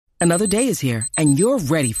Another day is here, and you're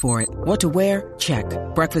ready for it. What to wear? Check.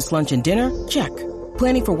 Breakfast, lunch, and dinner? Check.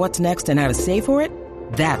 Planning for what's next and how to save for it?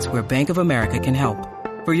 That's where Bank of America can help.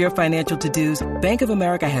 For your financial to-dos, Bank of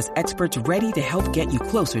America has experts ready to help get you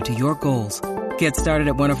closer to your goals. Get started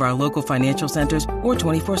at one of our local financial centers or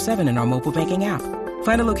 24/7 in our mobile banking app.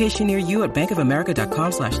 Find a location near you at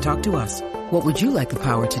bankofamerica.com/talktous. What would you like the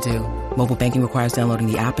power to do? Mobile banking requires downloading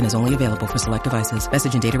the app and is only available for select devices.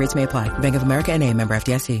 Message and data rates may apply. Bank of America NA, member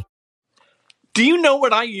FDIC. Do you know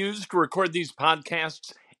what I use to record these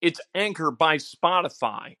podcasts? It's Anchor by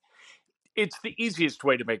Spotify. It's the easiest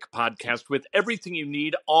way to make a podcast with everything you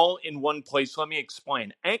need all in one place. Let me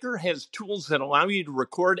explain. Anchor has tools that allow you to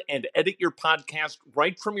record and edit your podcast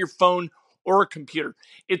right from your phone or a computer.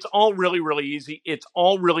 It's all really, really easy. It's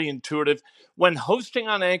all really intuitive. When hosting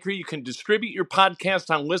on Anchor, you can distribute your podcast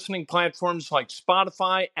on listening platforms like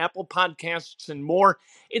Spotify, Apple Podcasts, and more.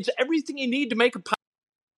 It's everything you need to make a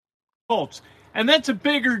podcast. And that's a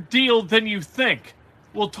bigger deal than you think.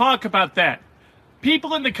 We'll talk about that.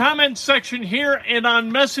 People in the comments section here and on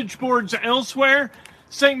message boards elsewhere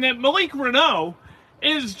saying that Malik Renault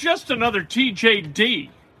is just another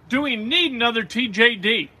TJD. Do we need another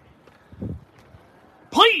TJD?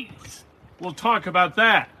 Please! We'll talk about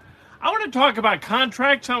that. I want to talk about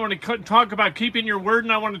contracts. I want to talk about keeping your word,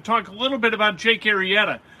 and I want to talk a little bit about Jake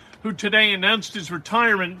Arrieta, who today announced his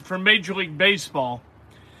retirement from Major League Baseball.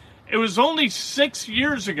 It was only 6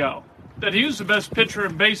 years ago that he was the best pitcher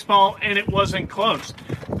in baseball, and it wasn't close.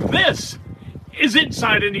 This is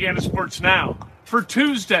Inside Indiana Sports Now for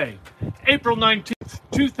Tuesday, April 19th,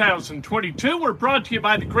 2022. We're brought to you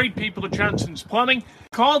by the great people at Johnson's Plumbing.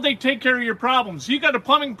 Call, they take care of your problems. You got a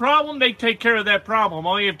plumbing problem, they take care of that problem.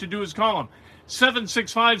 All you have to do is call them.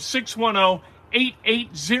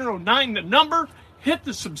 765-610-8809, the number. Hit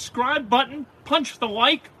the subscribe button, punch the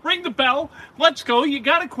like, ring the bell. Let's go. You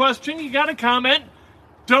got a question, you got a comment,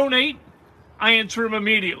 donate. I answer them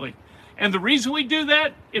immediately. And the reason we do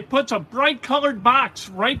that, it puts a bright colored box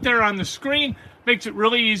right there on the screen, makes it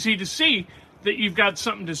really easy to see that you've got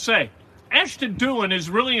something to say. Ashton Dulin is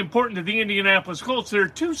really important to the Indianapolis Colts. There are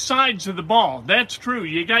two sides of the ball. That's true.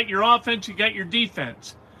 You got your offense, you got your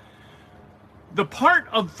defense. The part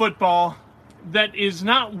of football that is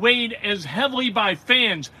not weighed as heavily by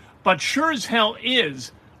fans, but sure as hell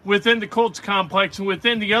is within the Colts complex and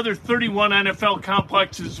within the other 31 NFL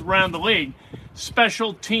complexes around the league,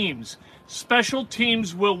 special teams. Special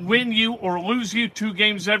teams will win you or lose you 2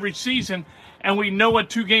 games every season, and we know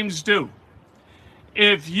what 2 games do.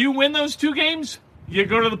 If you win those 2 games, you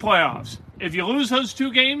go to the playoffs. If you lose those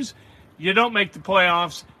 2 games, you don't make the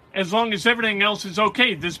playoffs, as long as everything else is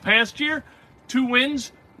okay. This past year, 2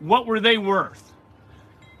 wins, what were they worth?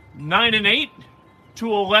 9-8 to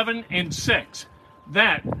 11-6.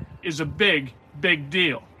 That is a big, big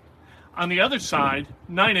deal. On the other side,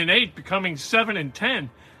 9-8 becoming 7-10,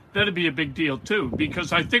 that'd be a big deal too,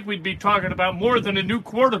 because I think we'd be talking about more than a new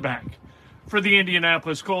quarterback for the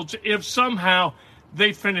Indianapolis Colts if somehow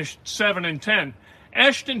they finished 7-10.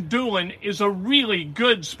 Ashton Dulin is a really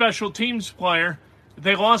good special teams player.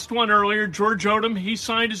 They lost one earlier, George Odom. He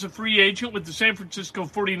signed as a free agent with the San Francisco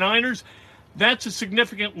 49ers. That's a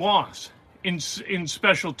significant loss in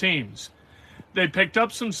special teams. They picked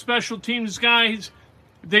up some special teams guys.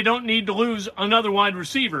 They don't need to lose another wide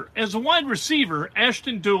receiver. As a wide receiver,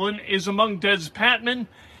 Ashton Dulin is among Des Patman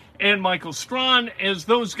and Michael Strawn as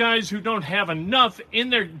those guys who don't have enough in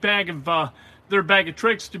their bag of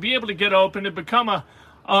tricks to be able to get open and become a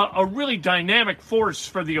really dynamic force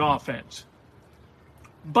for the offense.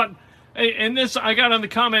 But, and this I got on the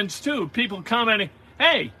comments too, people commenting,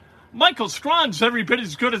 hey, Michael Strawn's every bit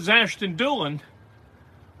as good as Ashton Dulin.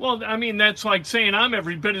 Well, I mean, that's like saying I'm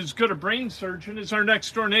every bit as good a brain surgeon as our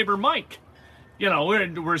next door neighbor, Mike. You know,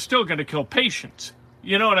 we're still going to kill patients.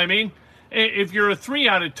 You know what I mean? If you're a 3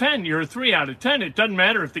 out of 10, you're a 3 out of 10. It doesn't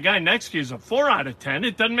matter if the guy next to you is a 4 out of 10.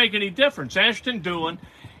 It doesn't make any difference. Ashton Dulin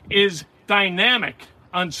is dynamic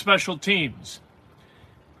on special teams.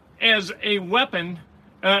 As a weapon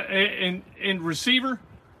in receiver,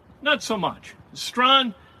 not so much.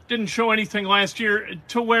 Strawn didn't show anything last year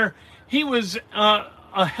to where he was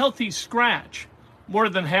a healthy scratch more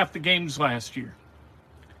than half the games last year.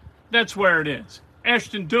 That's where it is.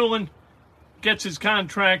 Ashton Dulin gets his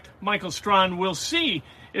contract. Michael Strawn, will see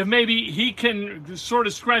if maybe he can sort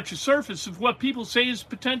of scratch the surface of what people say his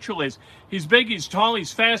potential is. He's big, he's tall,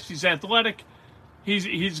 he's fast, he's athletic.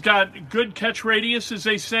 He's got good catch radius, as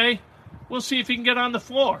they say. We'll see if he can get on the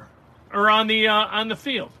floor or on the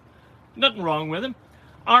field. Nothing wrong with him.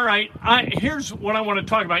 All right, here's what I want to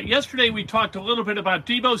talk about. Yesterday we talked a little bit about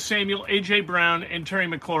Deebo Samuel, A.J. Brown, and Terry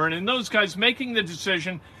McLaurin, and those guys making the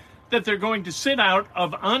decision that they're going to sit out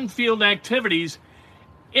of on-field activities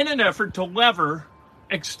in an effort to lever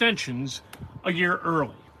extensions a year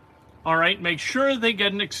early. All right, make sure they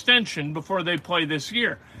get an extension before they play this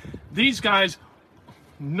year. These guys,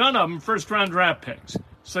 none of them first-round draft picks,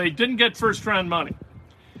 so they didn't get first-round money.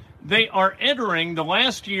 They are entering the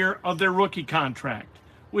last year of their rookie contract,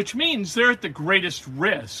 which means they're at the greatest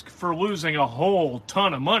risk for losing a whole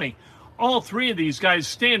ton of money. All three of these guys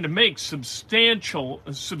stand to make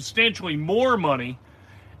substantially more money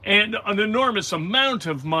and an enormous amount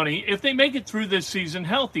of money if they make it through this season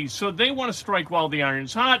healthy. So they want to strike while the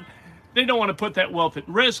iron's hot. They don't want to put that wealth at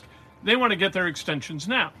risk. They want to get their extensions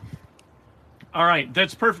now. All right,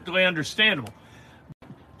 that's perfectly understandable.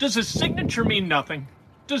 Does a signature mean nothing?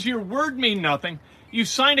 Does your word mean nothing? You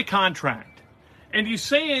sign a contract, and you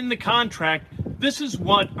say in the contract, this is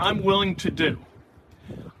what I'm willing to do.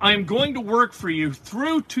 I'm going to work for you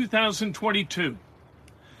through 2022.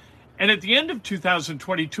 And at the end of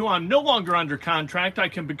 2022, I'm no longer under contract. I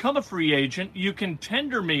can become a free agent. You can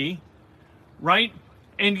tender me, right?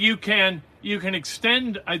 And you can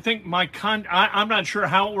extend, I think, I'm not sure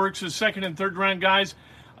how it works with second and third round guys.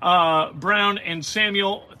 Brown and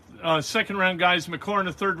Samuel, second round guys, McLaurin,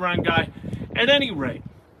 a third round guy. At any rate,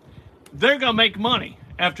 they're going to make money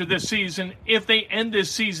after this season if they end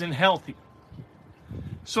this season healthy.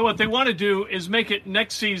 So what they want to do is make it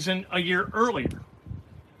next season a year earlier.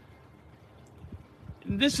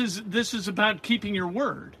 This is about keeping your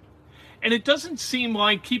word. And it doesn't seem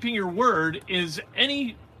like keeping your word is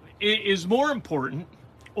more important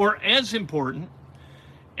or as important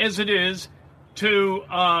as it is to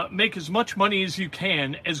make as much money as you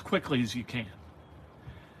can as quickly as you can.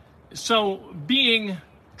 So being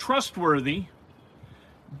trustworthy,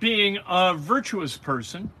 being a virtuous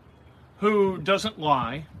person who doesn't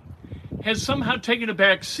lie, has somehow taken a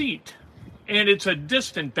back seat, and it's a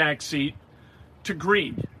distant back seat to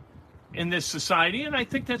greed in this society, and I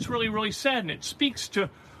think that's really, really sad, and it speaks to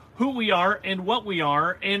who we are and what we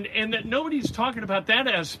are, and that nobody's talking about that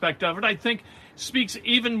aspect of it, I think speaks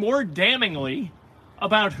even more damningly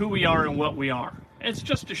about who we are and what we are. It's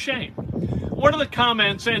just a shame. One of the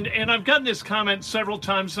comments, and I've gotten this comment several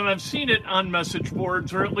times, and I've seen it on message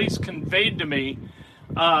boards, or at least conveyed to me,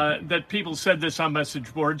 that people said this on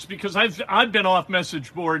message boards, because I've been off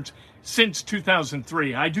message boards since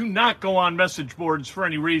 2003. I do not go on message boards for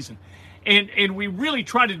any reason. And we really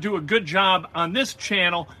try to do a good job on this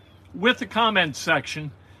channel with the comments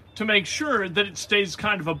section to make sure that it stays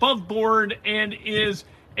kind of above board and is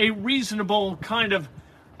a reasonable kind of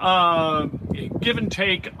give and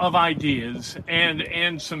take of ideas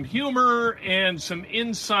and some humor and some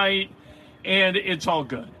insight, and it's all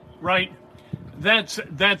good, right?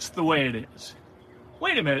 That's the way it is.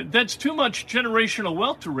 Wait a minute, that's too much generational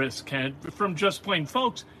wealth to risk, Ken, from Just Plain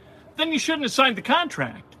Folks. Then you shouldn't have signed the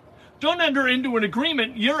contract. Don't enter into an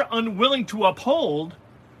agreement you're unwilling to uphold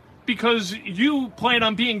because you plan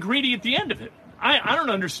on being greedy at the end of it. I don't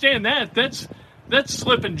understand that. That's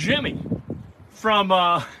slipping Jimmy from,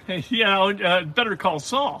 Better Call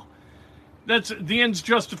Saul. That's the ends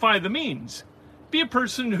justify the means. Be a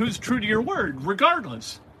person who's true to your word,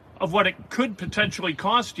 regardless of what it could potentially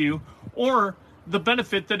cost you or the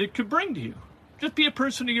benefit that it could bring to you. Just be a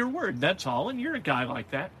person of your word, that's all, and you're a guy like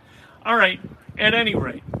that. All right, at any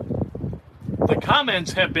rate, the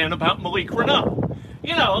comments have been about Malik Reneau.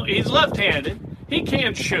 You know, he's left-handed, he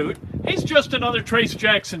can't shoot, he's just another Trace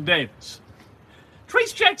Jackson Davis.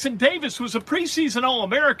 Trace Jackson Davis was a preseason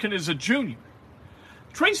All-American as a junior.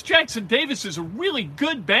 Trace Jackson Davis is a really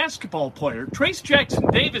good basketball player. Trace Jackson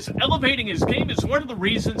Davis elevating his game is one of the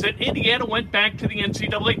reasons that Indiana went back to the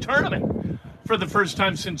NCAA tournament for the first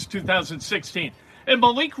time since 2016. And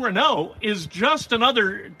Malik Reneau is just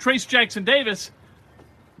another Trace Jackson Davis.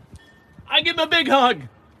 I give him a big hug.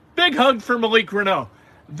 Big hug for Malik Reneau.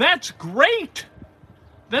 That's great.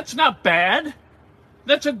 That's not bad.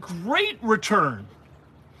 That's a great return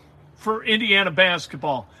for Indiana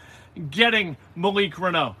basketball, getting Malik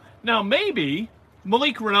Reneau. Now, maybe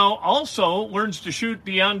Malik Reneau also learns to shoot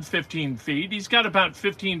beyond 15 feet. He's got about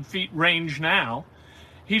 15 feet range now.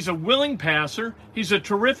 He's a willing passer. He's a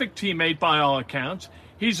terrific teammate by all accounts.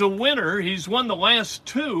 He's a winner. He's won the last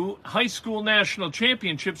 2 high school national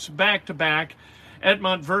championships back-to-back at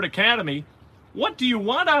Montverde Academy. What do you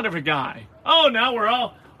want out of a guy? Oh, now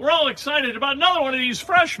we're all excited about another one of these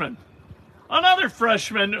freshmen. Another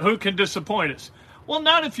freshman who can disappoint us. Well,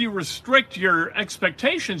 not if you restrict your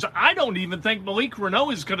expectations. I don't even think Malik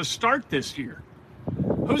Reneau is going to start this year.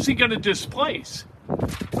 Who's he going to displace?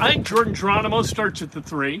 I think Jordan Geronimo starts at the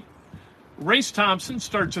 3. Race Thompson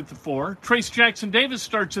starts at the 4. Trace Jackson Davis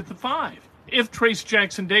starts at the 5. if Trayce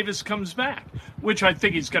Jackson-Davis comes back, which I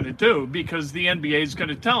think he's going to do because the NBA is going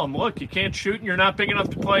to tell him, look, you can't shoot and you're not big enough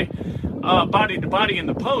to play body-to-body in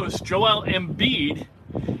the post. Joel Embiid,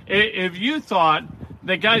 if you thought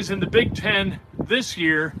that guys in the Big Ten this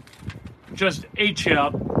year just ate you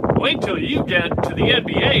up, wait till you get to the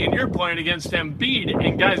NBA and you're playing against Embiid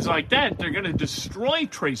and guys like that. They're going to destroy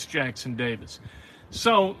Trayce Jackson-Davis.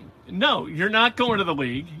 So, no, you're not going to the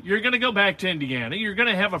league. You're going to go back to Indiana. You're going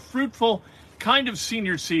to have a fruitful kind of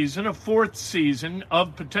senior season, a fourth season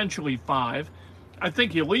of potentially 5. I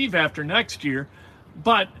think you leave after next year.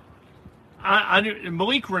 But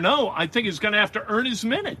Malik Reneau, I think, is going to have to earn his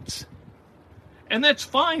minutes. And that's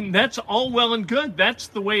fine. That's all well and good. That's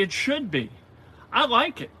the way it should be. I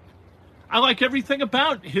like it. I like everything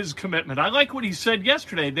about his commitment. I like what he said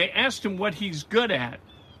yesterday. They asked him what he's good at,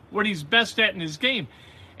 what he's best at in his game.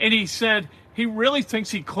 And he said he really thinks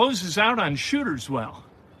he closes out on shooters well.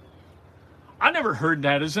 I never heard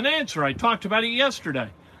that as an answer. I talked about it yesterday.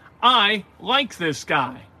 I like this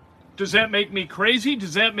guy. Does that make me crazy?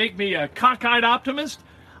 Does that make me a cockeyed optimist?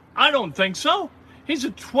 I don't think so. He's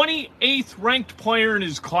a 28th ranked player in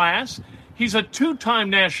his class. He's a 2-time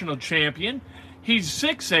national champion. He's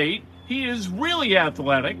 6'8". He is really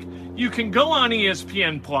athletic. You can go on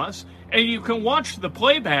ESPN Plus and you can watch the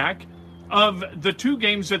playback of the 2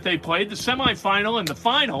 games that they played, the semifinal and the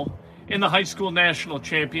final in the high school national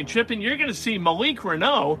championship, and you're going to see Malik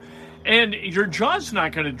Reneau, and your jaw's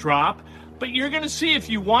not going to drop, but you're going to see if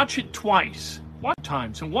you watch it twice,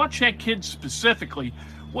 and watch that kid specifically,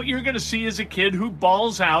 what you're going to see is a kid who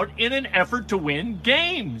balls out in an effort to win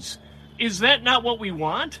games. Is that not what we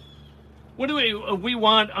want? What do we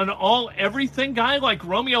want? An all-everything guy like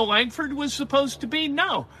Romeo Langford was supposed to be?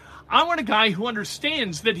 No. I want a guy who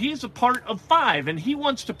understands that he's a part of 5 and he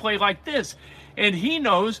wants to play like this. And he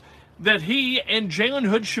knows that he and Jalen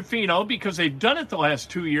Hood-Schifino, because they've done it the last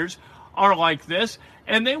 2 years, are like this.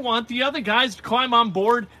 And they want the other guys to climb on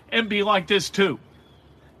board and be like this too.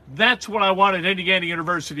 That's what I want at Indiana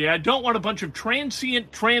University. I don't want a bunch of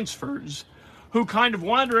transient transfers who kind of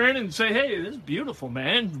wander in and say, hey, this is beautiful,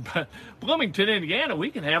 man. Bloomington, Indiana, we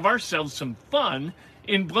can have ourselves some fun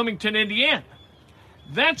in Bloomington, Indiana.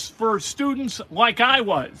 That's for students like I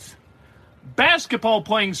was. Basketball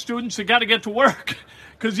playing students that got to get to work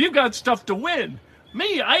because you've got stuff to win.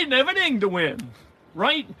 Me, I didn't have anything to win,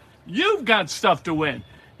 right? You've got stuff to win.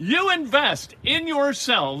 You invest in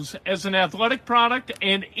yourselves as an athletic product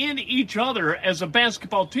and in each other as a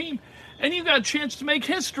basketball team, and you've got a chance to make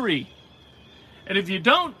history. And if you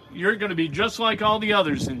don't, you're going to be just like all the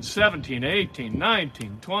others in 17, 18,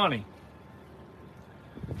 19, 20.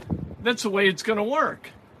 That's the way it's going to work.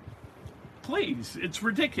 Please, it's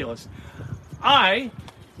ridiculous. My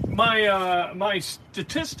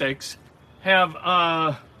statistics have,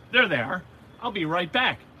 there they are. I'll be right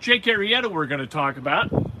back. Jake Arrieta we're going to talk about.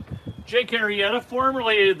 Jake Arrieta,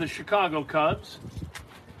 formerly of the Chicago Cubs.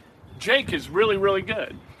 Jake is really, really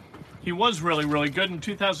good. He was really, really good in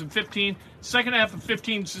 2015, second half of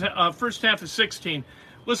 15, first half of 16.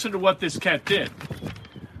 Listen to what this cat did.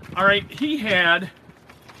 All right, he had,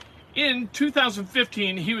 in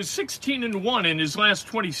 2015, he was 16-1 in his last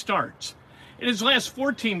 20 starts. In his last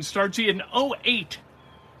 14 starts, he had an 0.8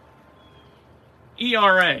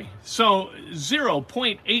 ERA. So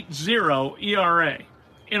 0.80 ERA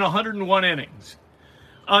in 101 innings.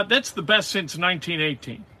 That's the best since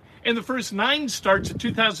 1918. In the first 9 starts of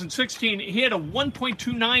 2016, he had a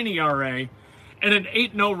 1.29 ERA and an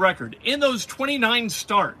 8-0 record. In those 29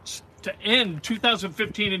 starts to end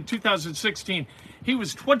 2015 and 2016, he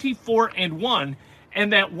was 24-1,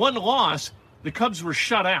 and that one loss, the Cubs were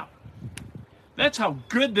shut out. That's how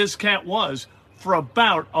good this cat was for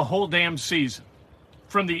about a whole damn season.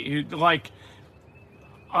 From the,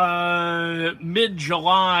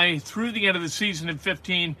 mid-July through the end of the season in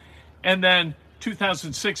 15, and then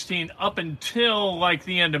 2016 up until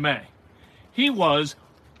the end of May. He was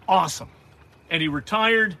awesome. And he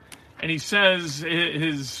retired, and he says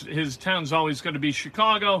his town's always going to be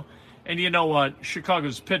Chicago. And you know what?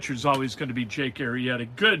 Chicago's pitcher's always going to be Jake Arrieta.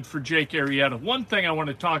 Good for Jake Arrieta. One thing I want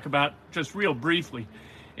to talk about, just real briefly,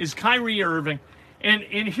 is Kyrie Irving. And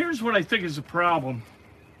here's what I think is a problem.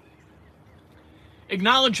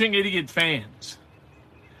 Acknowledging idiot fans.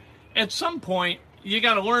 At some point, you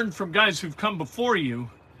got to learn from guys who've come before you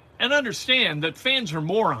and understand that fans are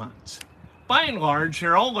morons. By and large,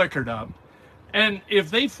 they're all liquored up. And if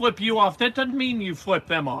they flip you off, that doesn't mean you flip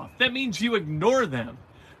them off. That means you ignore them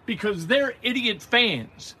because they're idiot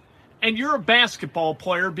fans. And you're a basketball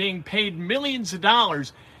player being paid millions of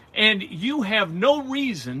dollars, and you have no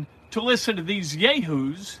reason to listen to these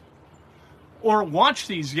yahoos or watch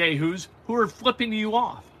these yahoos who are flipping you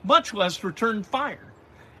off, much less return fire.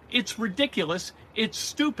 It's ridiculous, it's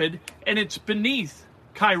stupid, and it's beneath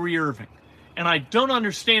Kyrie Irving. And I don't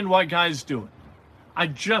understand why guys do it. I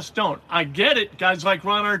just don't. I get it. Guys like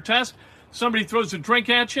Ron Artest, somebody throws a drink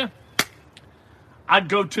at you, I'd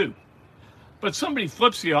go too. But somebody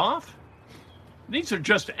flips you off? These are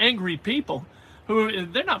just angry people who,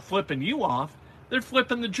 they're not flipping you off. They're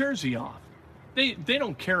flipping the jersey off. They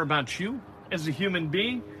don't care about you as a human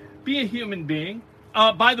being. Be a human being.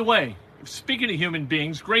 By the way, speaking of human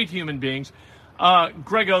beings, great human beings,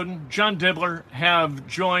 Greg Oden, John Dibbler have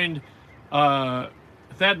joined Thad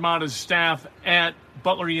Matta's staff at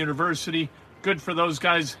Butler University. Good for those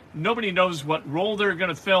guys. Nobody knows what role they're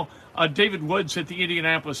going to fill. David Woods at the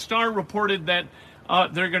Indianapolis Star reported that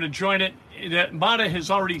they're going to join it. That Matta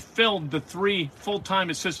has already filled the 3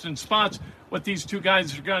 full-time assistant spots. What these 2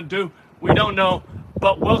 guys are going to do, we don't know.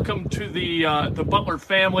 But welcome to the Butler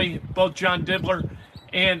family, both John Dibbler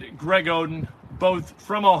and Greg Oden, both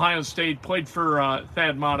from Ohio State, played for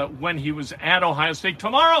Thad Matta when he was at Ohio State.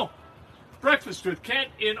 Tomorrow, Breakfast with Kent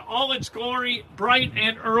in all its glory, bright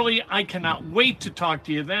and early. I cannot wait to talk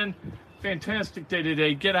to you then. Fantastic day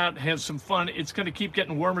today. Get out, have some fun. It's going to keep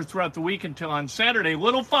getting warmer throughout the week until on Saturday.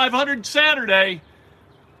 Little 500 Saturday,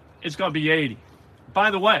 it's going to be 80. By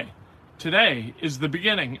the way, today is the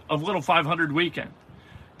beginning of Little 500 weekend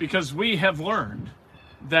because we have learned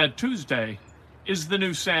that Tuesday is the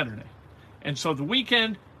new Saturday. And so the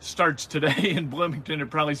weekend starts today in Bloomington. It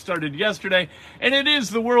probably started yesterday. And it is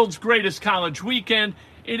the world's greatest college weekend.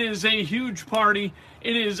 It is a huge party.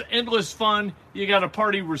 It is endless fun. You got to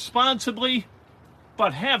party responsibly,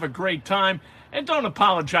 but have a great time. And don't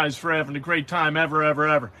apologize for having a great time ever, ever,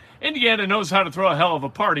 ever. Indiana knows how to throw a hell of a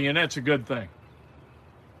party, and that's a good thing.